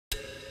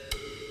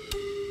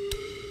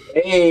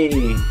Hey.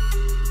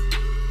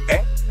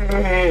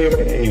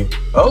 Hey.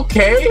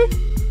 Okay.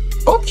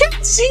 Okay,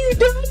 see you,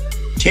 dude.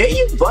 Okay,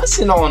 you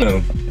busting on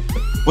him.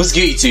 What's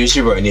good, YouTube? It's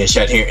your boy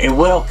NeonShadow here, and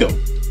welcome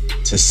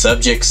to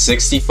Subject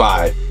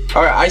 65.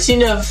 Alright, I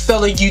seen a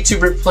fellow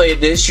YouTuber play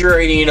this. You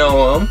already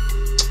know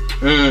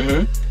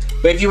him.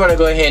 But if you want to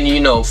go ahead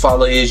and,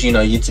 follow his,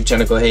 YouTube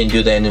channel, go ahead and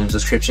do that in the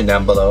description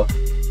down below.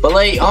 But,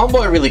 like,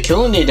 homeboy really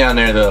killing it down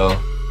there,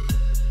 though.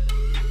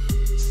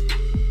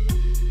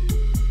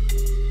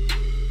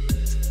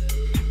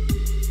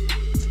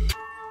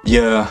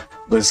 Yeah,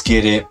 let's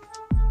get it.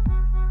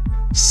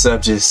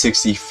 Subject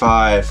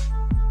 65.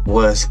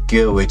 What's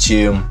good with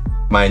you?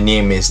 My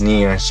name is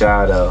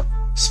NeonShadow.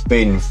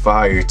 Spitting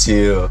fire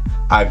too.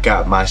 I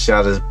got my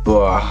shadows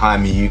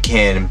behind me. You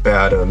can't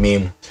battle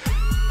me.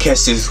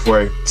 Catch this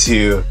work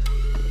too.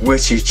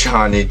 What you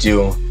trying to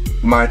do?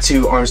 My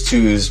two arms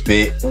too is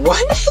big.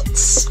 What?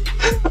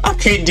 I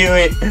can't do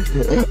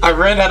it. I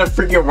ran out of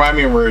freaking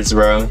rhyming words,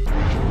 bro.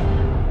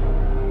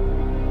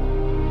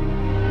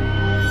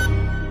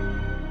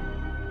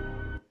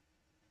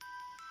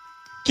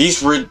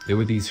 There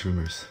were these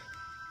rumors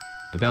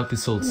about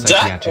this old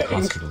psychiatric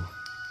hospital,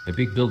 a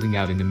big building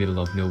out in the middle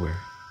of nowhere.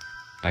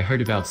 I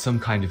heard about some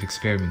kind of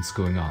experiments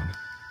going on,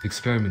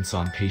 experiments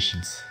on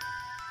patients.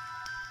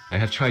 I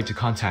have tried to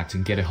contact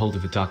and get a hold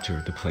of a doctor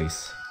at the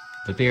place,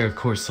 but they are of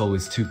course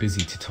always too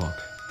busy to talk.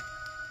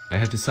 I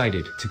have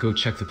decided to go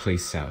check the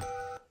place out.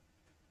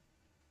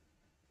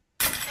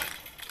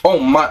 Oh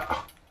my.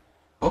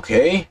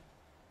 Okay.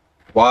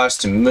 Watch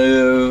to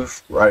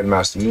move, right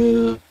mouse to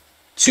move.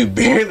 To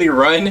barely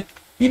run,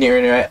 you need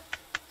internet.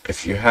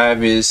 If you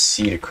have is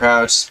see to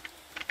crouch.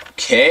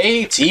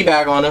 Okay,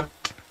 teabag on him.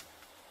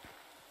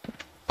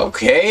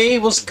 Okay,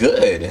 what's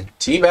good?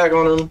 Teabag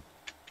on him.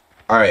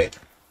 Alright.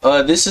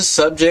 This is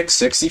subject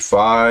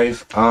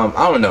 65. I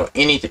don't know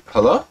anything.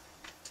 Hello?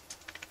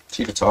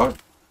 See to talk.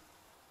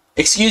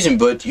 Excuse me,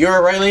 but you're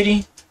alright,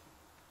 lady?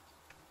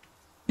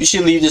 You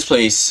should leave this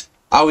place.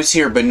 I was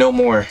here, but no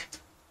more.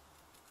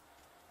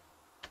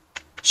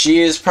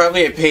 She is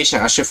probably a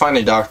patient. I should find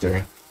a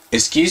doctor.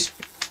 Excuse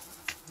me?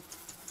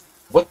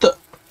 What the?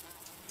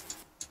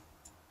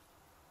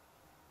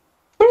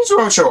 What is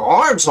wrong with your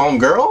arms,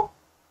 homegirl?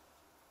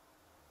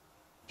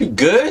 You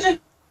good?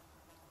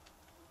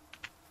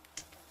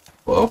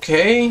 Well,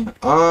 okay.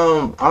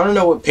 I don't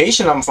know what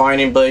patient I'm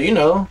finding, but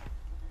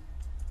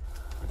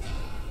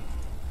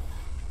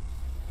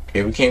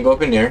Okay, we can't go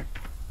up in there.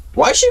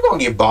 Why is she gonna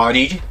get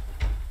bodied?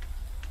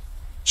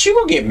 She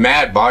gonna get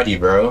mad body,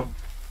 bro.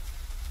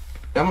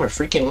 I'm gonna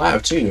freaking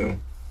laugh too.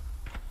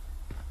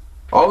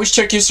 Always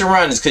check your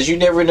surroundings, because you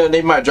never know,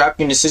 they might drop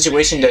you in a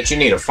situation that you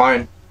need to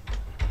find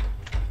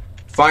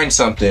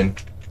something.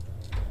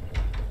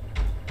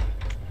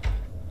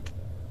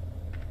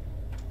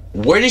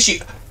 Where did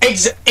she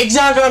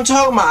exactly what I'm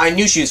talking about? I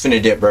knew she was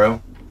finna dip,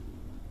 bro.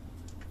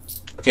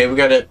 Okay, we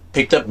gotta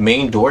picked up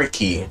main door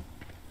key.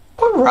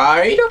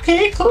 Alright,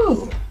 okay,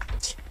 cool.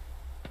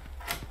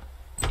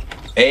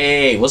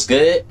 Hey, what's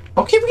good?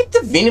 Okay, we get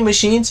the vending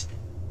machines.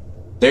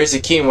 There's a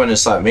key in one of the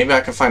slots. Maybe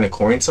I can find a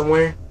coin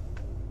somewhere.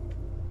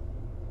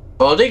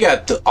 Oh, they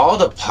got all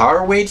the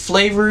power weight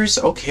flavors.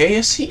 Okay,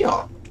 I see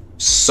y'all.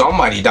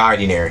 Somebody died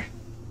in there.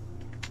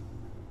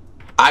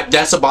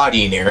 That's a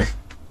body in there.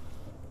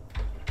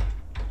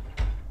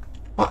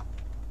 What?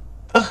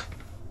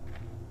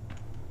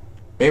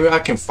 Maybe I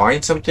can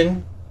find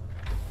something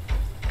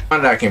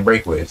that I can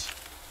break with.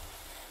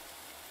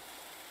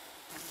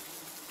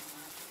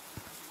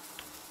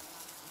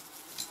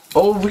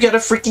 Oh, we got a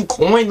freaking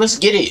coin. Let's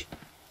get it.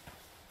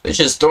 They're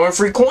just throwing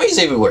free coins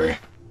everywhere.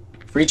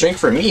 Free drink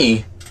for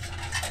me.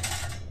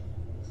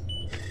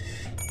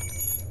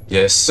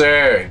 Yes,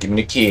 sir. Give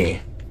me the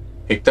key.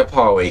 Picked up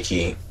hallway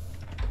key.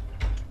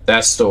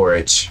 That's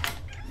storage.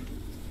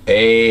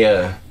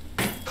 Oh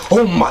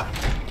my.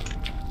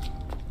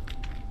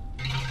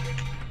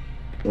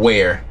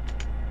 Where?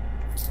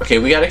 Okay,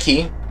 we got a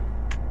key.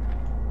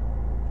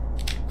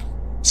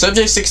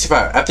 Subject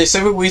 65. After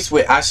several weeks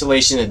with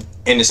isolation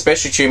and the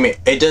special treatment,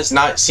 it does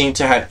not seem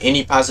to have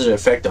any positive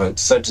effect on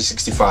Subject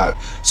 65.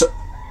 So,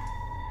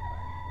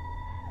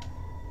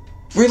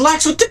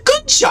 relax with the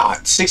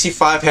gunshot!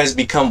 65 has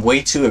become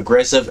way too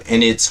aggressive,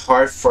 and it's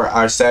hard for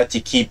our staff to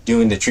keep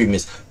doing the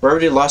treatments. We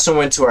already lost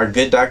someone to our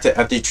good doctor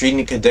after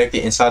treatment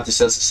conducted inside the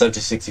cells of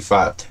Subject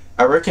 65.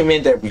 I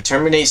recommend that we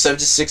terminate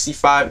Subject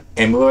 65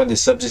 and move on to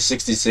Subject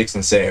 66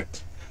 instead.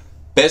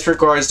 Best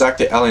regards,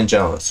 Dr. Ellen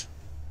Jones.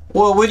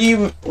 Well,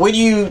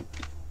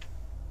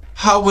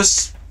 how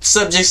was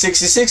Subject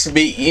 66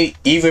 be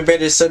even better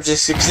than Subject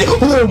 66?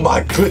 Oh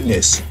my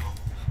goodness!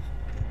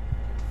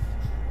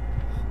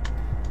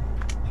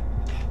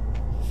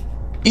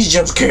 These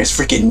jump scares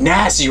freaking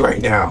nasty right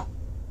now.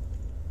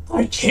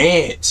 I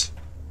can't.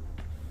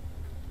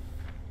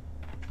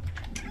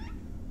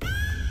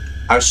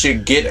 I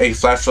should get a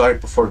flashlight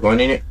before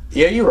going in it.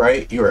 Yeah, you're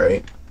right. You're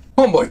right.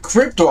 Oh boy,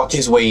 Crypt walked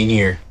his way in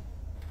here.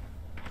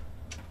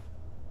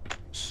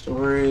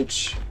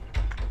 Storage.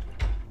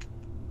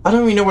 I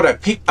don't even know what I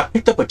picked. I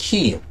picked up a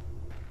key.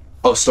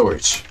 Oh,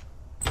 storage.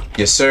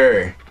 Yes,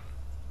 sir.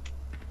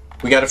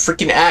 We got a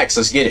freaking axe.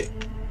 Let's get it.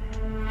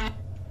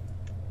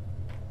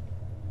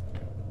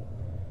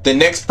 The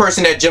next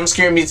person that jump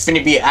scared me is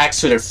finna be an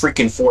axe to their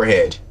freaking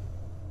forehead.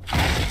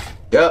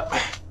 Yup.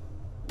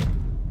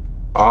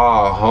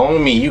 Aw,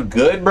 homie, you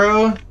good,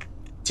 bro?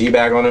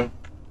 Teabag on him.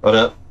 Hold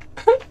up.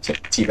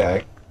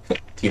 Teabag.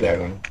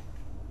 Teabag on him.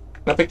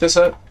 Can I pick this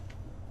up?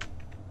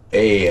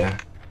 Hey.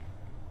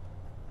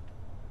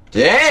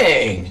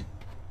 Dang.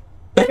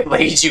 They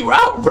laid you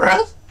out,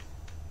 bro.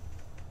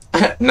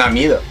 Not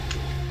me, though.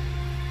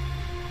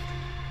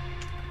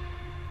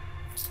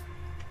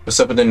 What's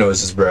up with the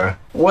noises, bro?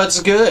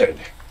 What's good?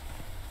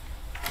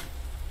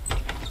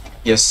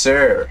 Yes,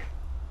 sir.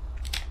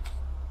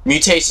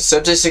 Mutation.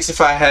 Subject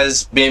 65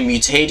 has been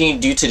mutating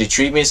due to the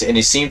treatments, and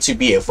it seems to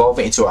be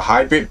evolving into a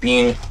hybrid,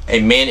 being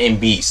a man and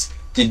beast.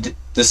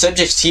 The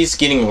subject's teeth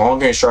getting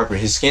longer and sharper.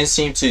 His skin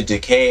seems to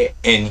decay,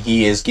 and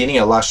he is getting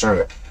a lot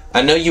stronger.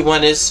 I know you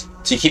want us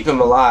to keep him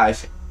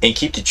alive and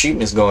keep the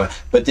treatments going,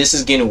 but this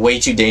is getting way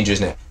too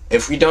dangerous now.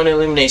 If we don't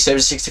eliminate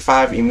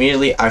 765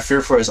 immediately, I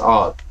fear for us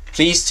all.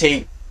 Please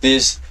take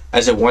this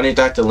as a warning,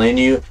 Dr.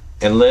 Lanu,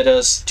 and let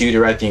us do the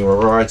right thing.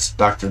 Regards,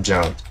 Dr.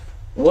 Jones.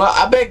 Well,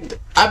 I bet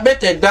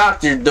that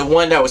doctor, the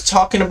one that was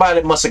talking about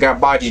it, must have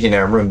got bodied in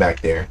that room back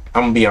there.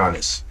 I'm gonna be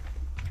honest.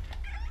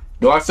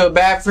 Do I feel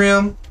bad for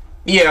him?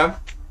 Yeah.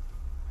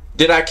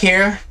 Did I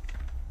care?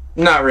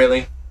 Not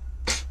really.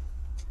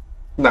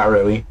 Not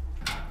really.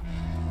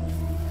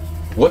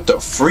 What the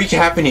freak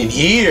happened in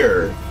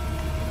here?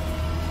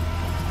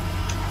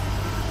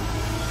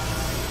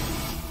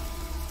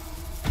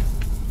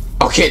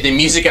 Okay, the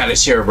music got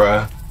us here,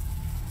 bruh.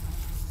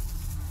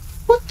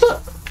 What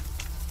the?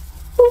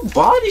 What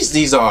bodies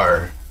these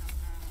are?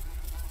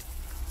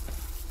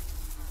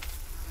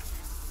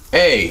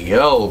 Hey,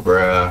 yo,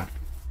 bruh.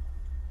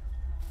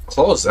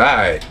 Close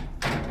that.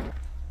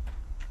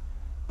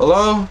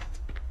 Hello?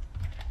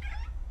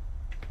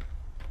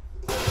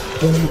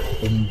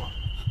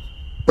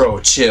 Bro,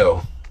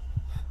 chill.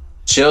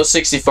 Chill,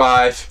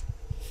 65.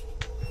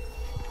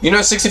 You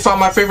know 65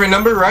 my favorite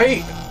number,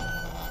 right?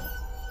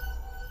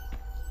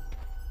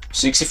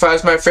 65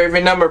 is my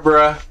favorite number,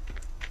 bruh.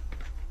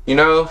 You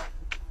know?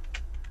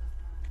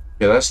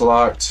 Yeah, that's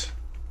locked.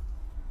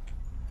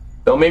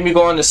 Don't make me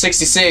go on to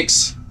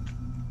 66.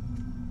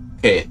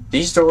 Okay,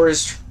 these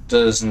doors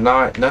does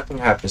not... Nothing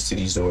happens to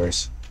these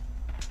doors.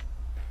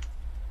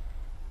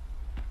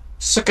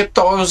 Suck at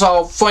those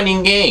all fun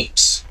and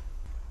games.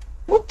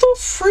 What the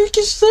freak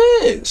is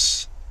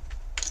this?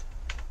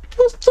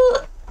 What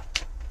the...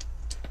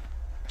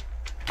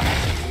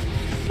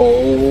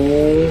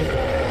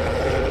 Oh...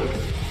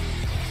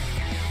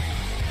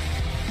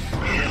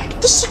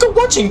 This is like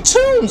watching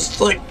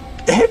tunes, like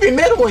heavy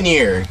metal in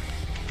here.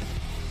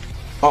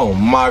 Oh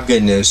my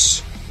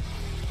goodness.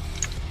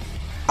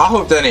 I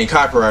hope that ain't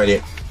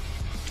copyrighted.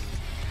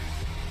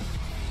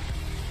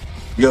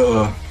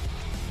 Yeah.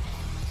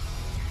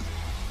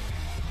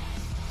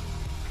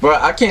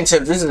 But I can't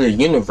tell if this is a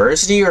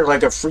university or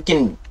like a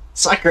freaking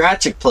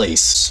psychiatric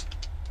place.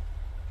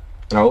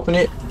 Can I open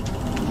it?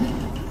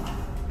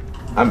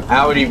 I'm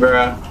outie,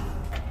 bruh.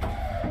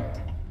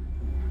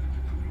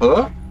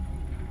 Hello?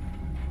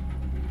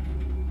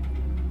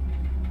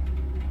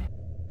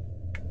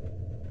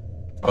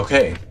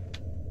 Okay.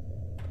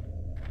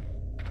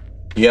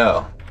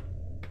 Yo.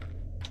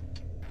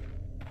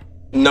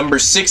 Number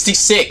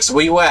 66,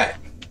 where you at?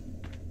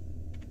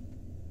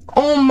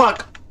 Oh my...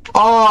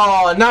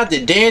 Oh, not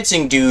the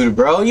dancing dude,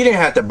 bro. You didn't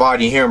have to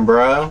body him,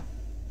 bro.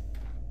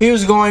 He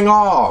was going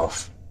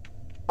off.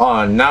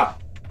 Oh, no.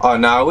 Oh,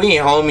 nah, we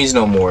ain't homies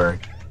no more.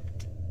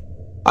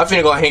 I'm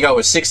finna go hang out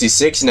with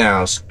 66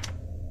 now.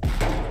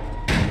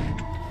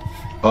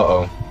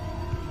 Uh-oh.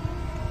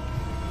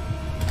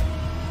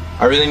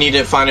 I really need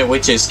to find a way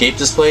to escape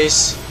this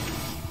place.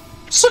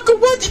 Sucker,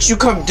 why did you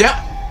come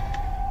down?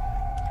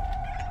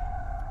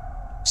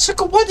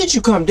 Sucker, why did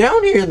you come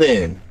down here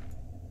then?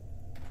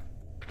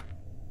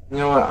 You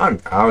know what? I'm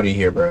out of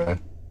here, bro.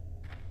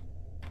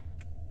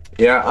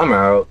 Yeah, I'm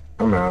out.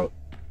 I'm out.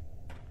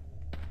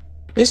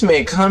 This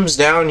man comes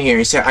down here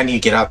and said, I need to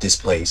get out this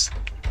place.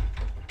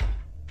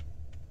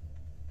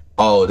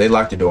 Oh, they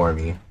locked the door on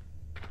me.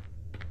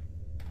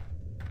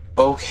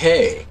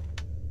 Okay.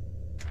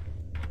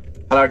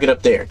 How do I get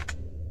up there?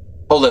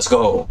 Oh, let's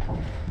go.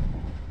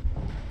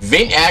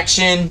 Vent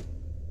action.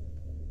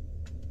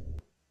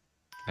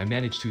 I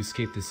managed to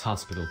escape this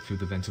hospital through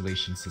the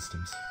ventilation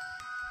systems.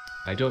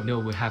 I don't know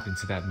what happened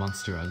to that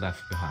monster I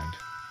left behind,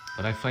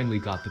 but I finally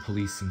got the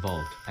police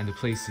involved, and the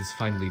place has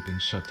finally been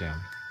shut down.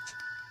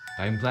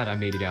 I am glad I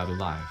made it out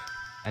alive,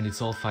 and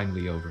it's all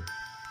finally over.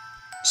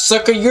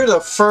 Sucker, you're the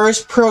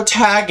first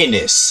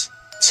protagonist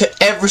to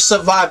ever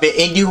survive an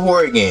indie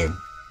horror game.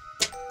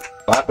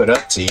 Clap it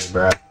up to you,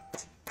 bruh.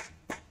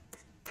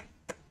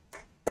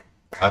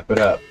 Clap it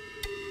up.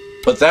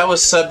 But that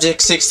was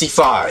Subject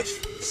 65.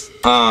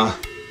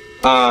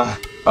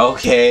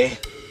 Okay.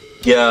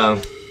 Yeah.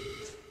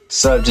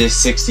 Subject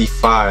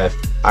 65.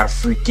 I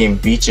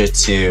freaking beat you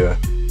too.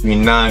 You're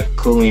not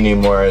cool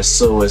anymore.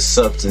 So is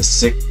Subject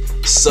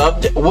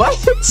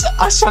What?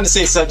 I was trying to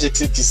say Subject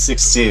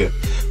 66 too.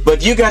 But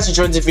if you guys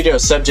enjoyed this video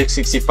of Subject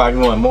 65,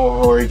 you want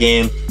more horror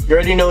game, you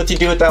already know what to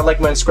do with that like,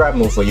 button, subscribe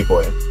move for you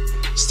boy.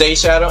 Stay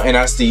Shadow, and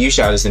I'll see you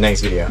Shadows in the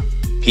next video.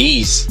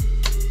 Peace.